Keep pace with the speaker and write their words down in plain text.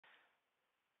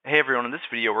Hey everyone, in this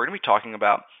video we're going to be talking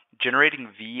about generating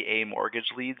VA mortgage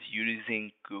leads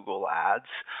using Google Ads.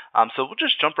 So we'll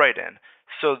just jump right in.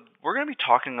 So we're going to be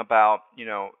talking about,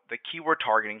 the keyword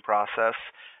targeting process,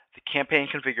 the campaign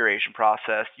configuration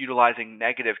process, utilizing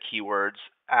negative keywords,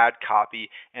 ad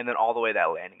copy, and then all the way to that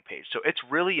landing page. So it's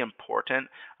really important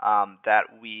that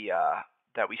we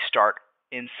start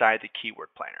inside the keyword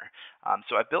planner.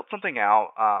 So I built something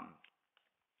out.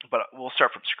 But we'll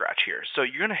start from scratch here. So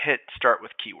you're going to hit start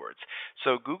with keywords.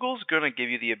 So Google's going to give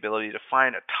you the ability to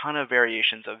find a ton of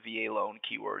variations of VA loan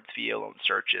keywords, VA loan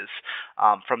searches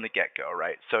from the get-go,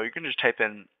 right? So you're going to just type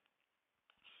in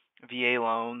VA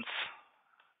loans,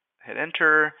 hit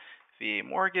enter, VA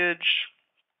mortgage,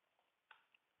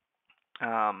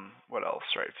 what else,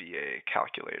 right? VA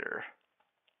calculator.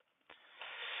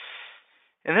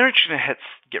 And then we're just going to hit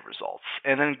get results.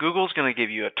 And then Google's going to give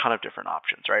you a ton of different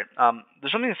options, right?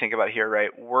 There's something to think about here,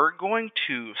 right? We're going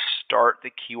to start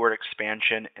the keyword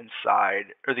expansion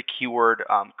inside, or the keyword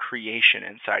creation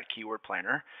inside Keyword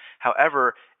Planner.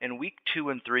 However, in week 2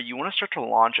 and 3, you want to start to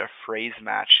launch a phrase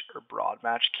match or broad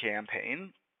match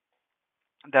campaign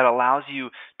that allows you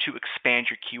to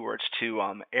expand your keywords to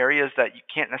areas that you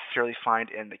can't necessarily find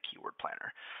in the keyword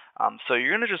planner. So you're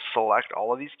going to just select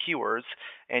all of these keywords,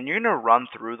 and you're going to run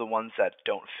through the ones that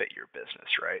don't fit your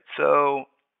business, right? So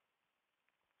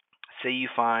say you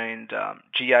find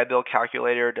GI Bill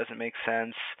calculator doesn't make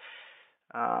sense.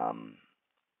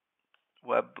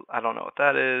 Web, I don't know what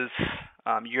that is.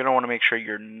 You're going to want to make sure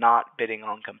you're not bidding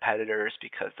on competitors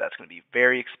because that's going to be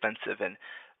very expensive and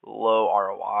low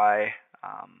ROI.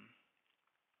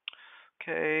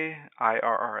 Okay,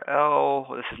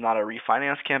 IRRL, this is not a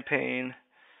refinance campaign.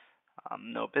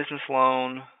 No business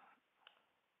loan.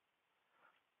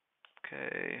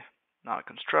 Okay, not a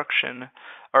construction.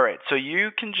 All right, so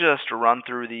you can just run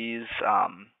through these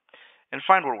and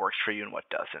find what works for you and what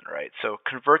doesn't, right? So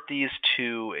convert these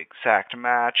to exact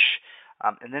match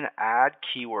and then add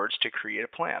keywords to create a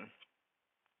plan.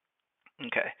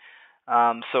 Okay,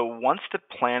 so once the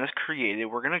plan is created,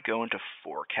 we're going to go into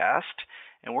forecast,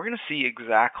 and we're going to see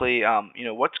exactly,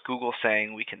 what's Google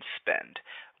saying we can spend.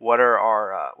 What are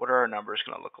our numbers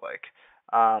going to look like?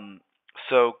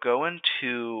 So go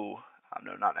into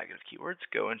no, not negative keywords.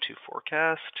 Go into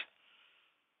forecast.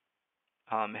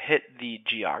 Hit the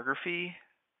geography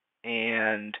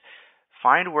and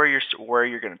find where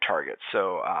you're going to target.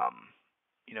 So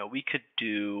we could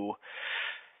do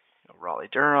Raleigh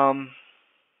Durham.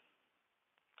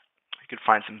 You could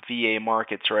find some VA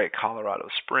markets, right? Colorado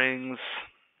Springs.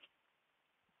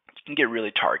 You can get really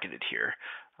targeted here.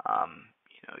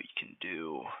 You can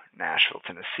do Nashville,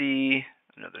 Tennessee.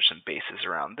 There's some bases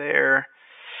around there.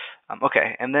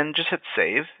 Okay, and then just hit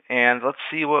save, and let's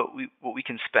see what we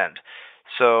can spend.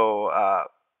 So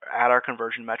at our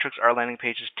conversion metrics, our landing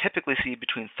pages typically see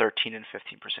between 13 and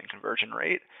 15% conversion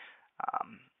rate.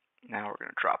 Now we're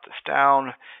going to drop this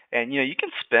down, and you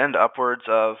can spend upwards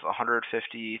of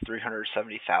 150,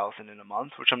 370,000 in a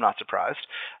month, which I'm not surprised.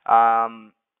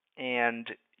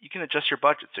 And you can adjust your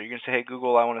budget. So you're going to say, hey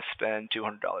Google, I want to spend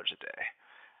 $200 a day.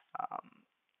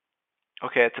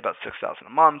 Okay, it's about $6,000 a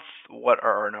month. What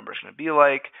are our numbers going to be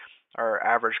like? Our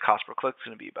average cost per click is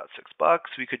going to be about $6.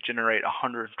 We could generate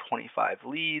 125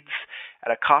 leads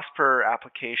at a cost per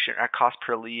application, at cost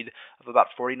per lead of about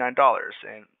 $49,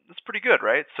 and that's pretty good,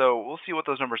 right? So we'll see what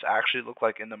those numbers actually look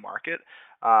like in the market.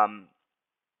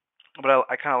 But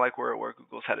I kind of like where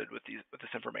Google's headed with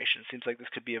this information. It seems like this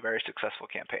could be a very successful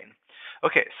campaign.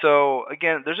 Okay, so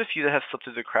again, there's a few that have slipped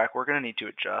through the crack. We're going to need to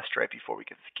adjust right before we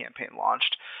get this campaign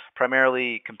launched.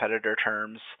 Primarily competitor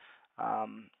terms.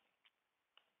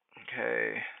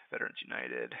 Okay, Veterans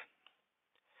United.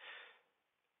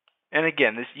 And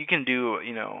again, you can do,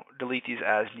 delete these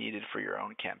as needed for your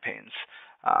own campaigns.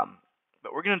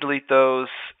 But we're going to delete those,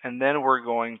 and then we're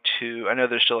going to, I know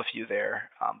there's still a few there,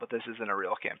 but this isn't a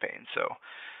real campaign. So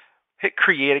hit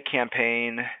create a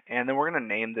campaign, and then we're going to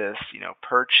name this,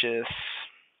 purchase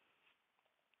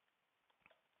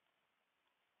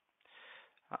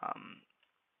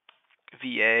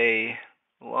VA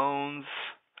loans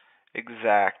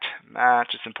exact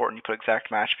match. It's important you put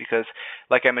exact match because,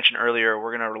 like I mentioned earlier,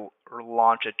 we're going to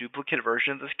launch a duplicate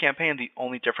version of this campaign. The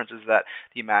only difference is that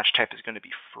the match type is going to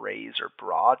be phrase or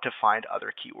broad to find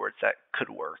other keywords that could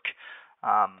work.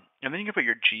 And then you can put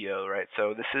your geo, right?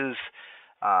 So this is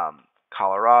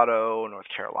Colorado, North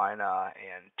Carolina,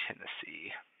 and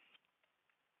Tennessee.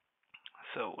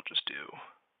 So we'll just do,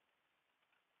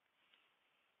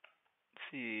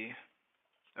 let's see,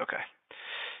 okay.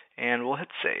 and we'll hit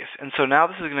save. And so now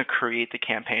this is going to create the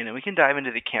campaign, and we can dive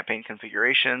into the campaign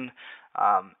configuration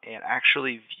and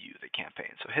actually view the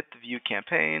campaign. So hit the view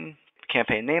campaign.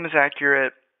 Campaign name is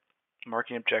accurate.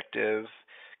 Marketing objective.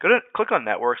 Click on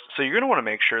networks. So you're going to want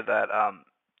to make sure that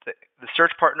the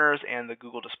search partners and the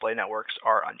Google display networks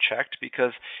are unchecked,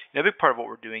 because a big part of what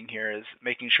we're doing here is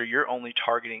making sure you're only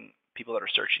targeting people that are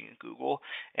searching in Google,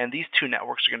 and these two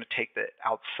networks are going to take the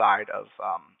outside of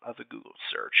the Google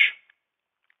search.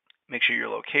 Make sure your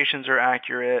locations are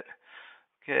accurate.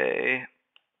 Okay.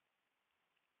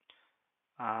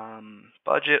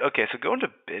 Budget. Okay, so go into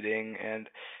bidding and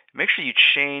make sure you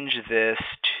change this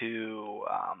to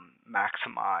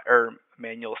maximize or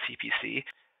manual CPC.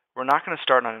 We're not going to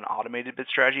start on an automated bid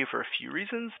strategy for a few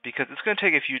reasons, because it's going to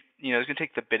take it's going to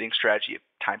take the bidding strategy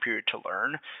a time period to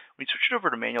learn. When you switch it over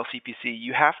to manual CPC,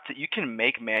 you can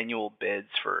make manual bids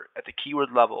for at the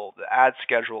keyword level, the ad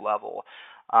schedule level,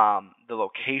 the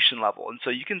location level, and so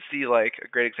you can see like a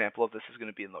great example of this is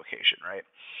going to be in location, right?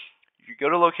 You go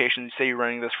to location, you say you're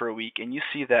running this for a week, and you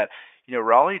see that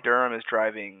Raleigh-Durham is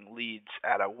driving leads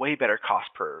at a way better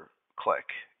cost per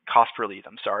lead,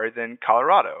 than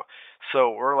Colorado.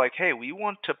 So we're like, hey, we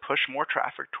want to push more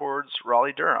traffic towards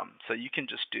Raleigh-Durham. So you can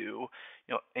just do,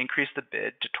 increase the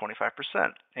bid to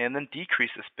 25% and then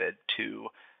decrease this bid to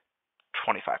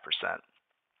 25%.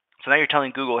 So now you're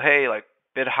telling Google, hey, like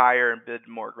bid higher and bid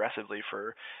more aggressively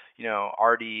for,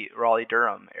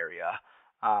 Raleigh-Durham area.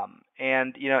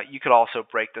 And you could also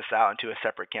break this out into a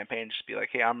separate campaign. Just be like,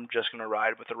 hey, I'm just going to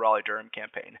ride with the Raleigh-Durham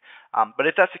campaign. But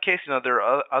if that's the case, there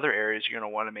are other areas you're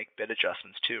going to want to make bid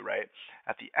adjustments too, right?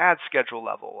 At the ad schedule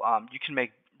level, you can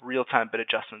make real-time bid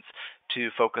adjustments to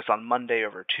focus on Monday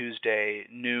over Tuesday,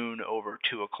 noon over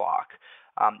 2 o'clock.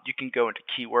 You can go into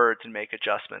keywords and make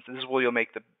adjustments. This is where you'll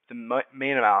make the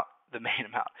main amount.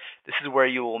 This is where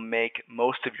you will make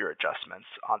most of your adjustments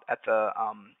at the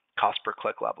cost per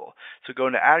click level. So go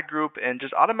into ad group and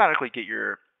just automatically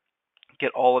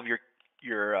get all of your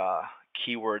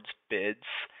keywords bids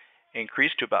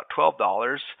increased to about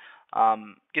 $12.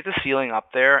 Get the ceiling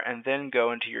up there, and then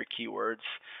go into your keywords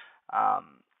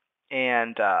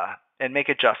and make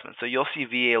adjustments. So you'll see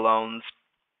VA loans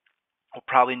will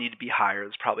probably need to be higher.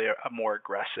 It's probably a more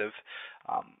aggressive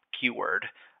keyword.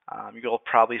 You'll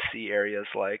probably see areas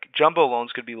like jumbo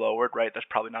loans could be lowered, right? That's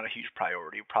probably not a huge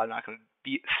priority. You're probably not going to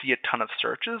see a ton of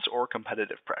searches or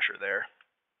competitive pressure there.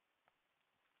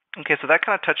 Okay, so that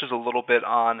kind of touches a little bit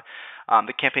on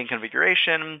the campaign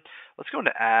configuration. Let's go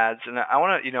into ads, and I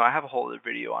want to, I have a whole other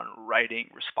video on writing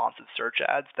responsive search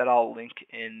ads that I'll link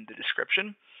in the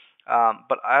description.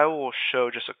 But I will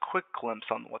show just a quick glimpse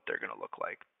on what they're going to look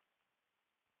like.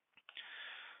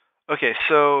 Okay,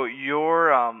 so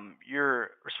your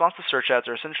responsive search ads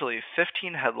are essentially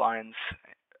 15 headlines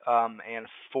and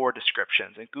 4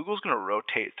 descriptions, and Google's going to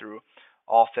rotate through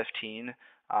all 15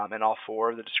 and all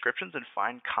 4 of the descriptions and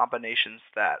find combinations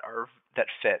that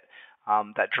fit,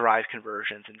 that drive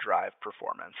conversions and drive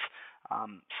performance.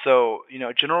 So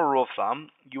a general rule of thumb,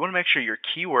 you want to make sure your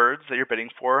keywords that you're bidding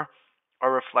for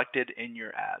are reflected in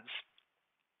your ads.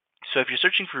 So if you're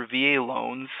searching for VA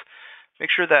loans,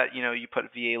 make sure that you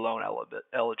put VA loan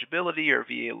eligibility or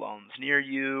VA loans near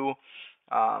you.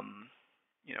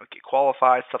 Get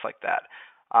qualified, stuff like that.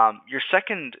 The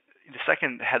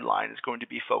second headline is going to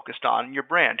be focused on your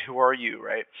brand. Who are you,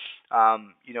 right?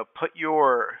 Put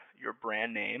your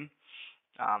brand name,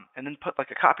 and then put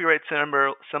like a copyright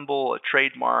symbol, a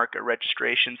trademark, a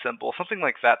registration symbol, something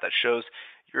like that shows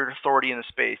your authority in the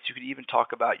space. You could even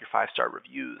talk about your 5-star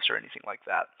reviews or anything like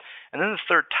that. And then the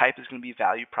third type is going to be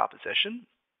value proposition.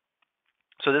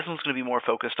 So this one's going to be more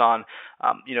focused on,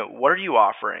 what are you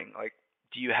offering? Like,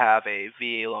 do you have a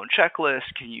VA loan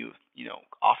checklist? Can you,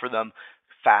 offer them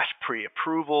fast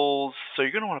pre-approvals? So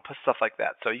you're going to want to put stuff like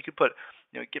that. So you could put,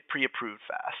 get pre-approved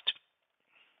fast.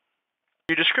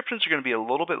 Your descriptions are going to be a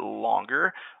little bit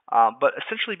longer, but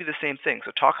essentially be the same thing.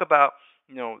 So talk about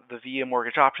the VA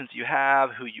mortgage options you have,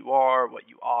 who you are, what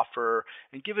you offer,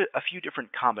 and give it a few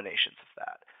different combinations of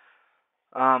that.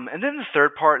 And then the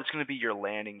third part is going to be your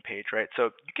landing page, right? So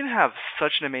you can have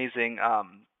such an amazing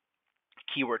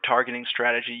keyword targeting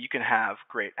strategy. You can have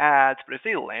great ads, but if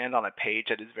they land on a page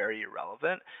that is very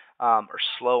irrelevant or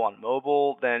slow on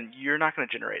mobile, then you're not going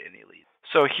to generate any leads.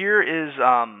 So here is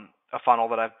a funnel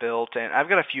that I've built, and I've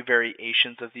got a few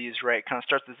variations of these, right? It kind of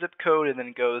starts with zip code and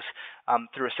then goes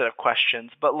through a set of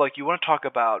questions. But look, you want to talk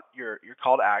about your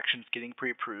call to actions getting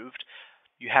pre-approved.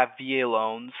 You have VA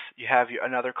loans. You have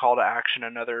another call to action,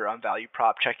 another value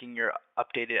prop, checking your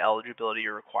updated eligibility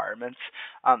or requirements.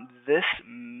 This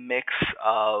mix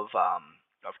of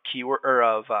keyword or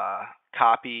of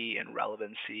copy and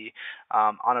relevancy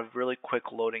on a really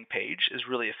quick loading page is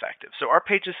really effective. So our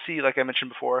pages see, like I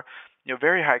mentioned before,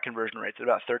 very high conversion rates at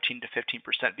about 13 to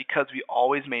 15% because we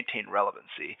always maintain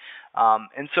relevancy.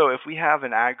 And so if we have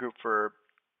an ad group for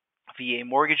VA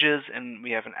mortgages and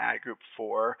we have an ad group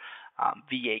for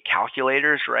VA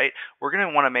calculators, right? We're going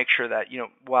to want to make sure that,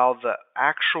 while the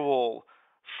actual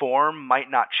form might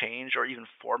not change or even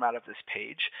format of this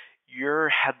page, your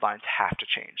headlines have to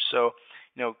change. So,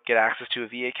 get access to a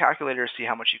VA calculator, see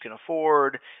how much you can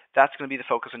afford. That's going to be the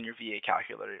focus on your VA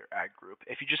calculator ad group.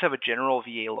 If you just have a general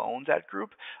VA loans ad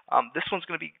group, this one's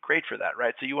going to be great for that,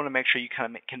 right? So you want to make sure you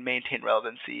kind of can maintain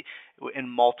relevancy in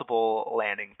multiple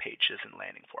landing pages and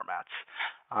landing formats.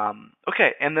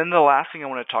 Okay, and then the last thing I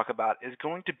want to talk about is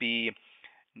going to be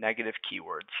negative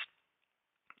keywords.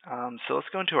 So let's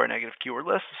go into our negative keyword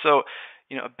list. So,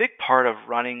 a big part of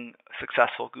running a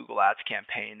successful Google Ads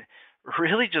campaign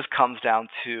really just comes down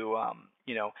to,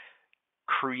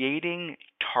 creating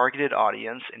targeted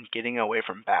audience and getting away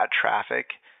from bad traffic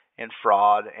and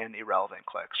fraud and irrelevant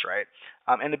clicks, right?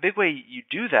 And a big way you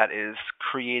do that is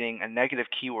creating a negative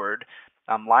keyword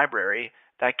library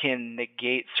that can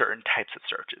negate certain types of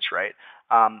searches, right?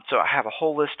 So I have a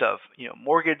whole list of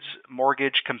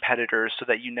mortgage competitors so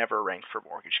that you never rank for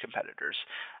mortgage competitors.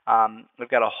 We've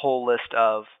got a whole list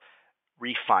of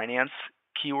refinance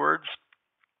keywords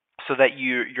so that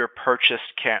your purchase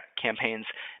campaigns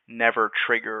never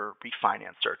trigger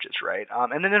refinance searches, right?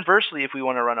 And then inversely, if we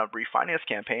want to run a refinance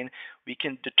campaign, we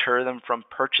can deter them from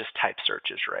purchase type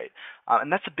searches, right?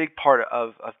 And that's a big part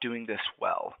of doing this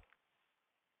well.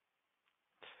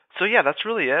 So yeah, that's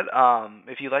really it.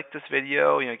 If you like this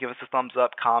video, give us a thumbs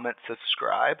up, comment,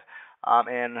 subscribe,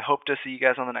 and hope to see you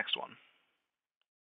guys on the next one.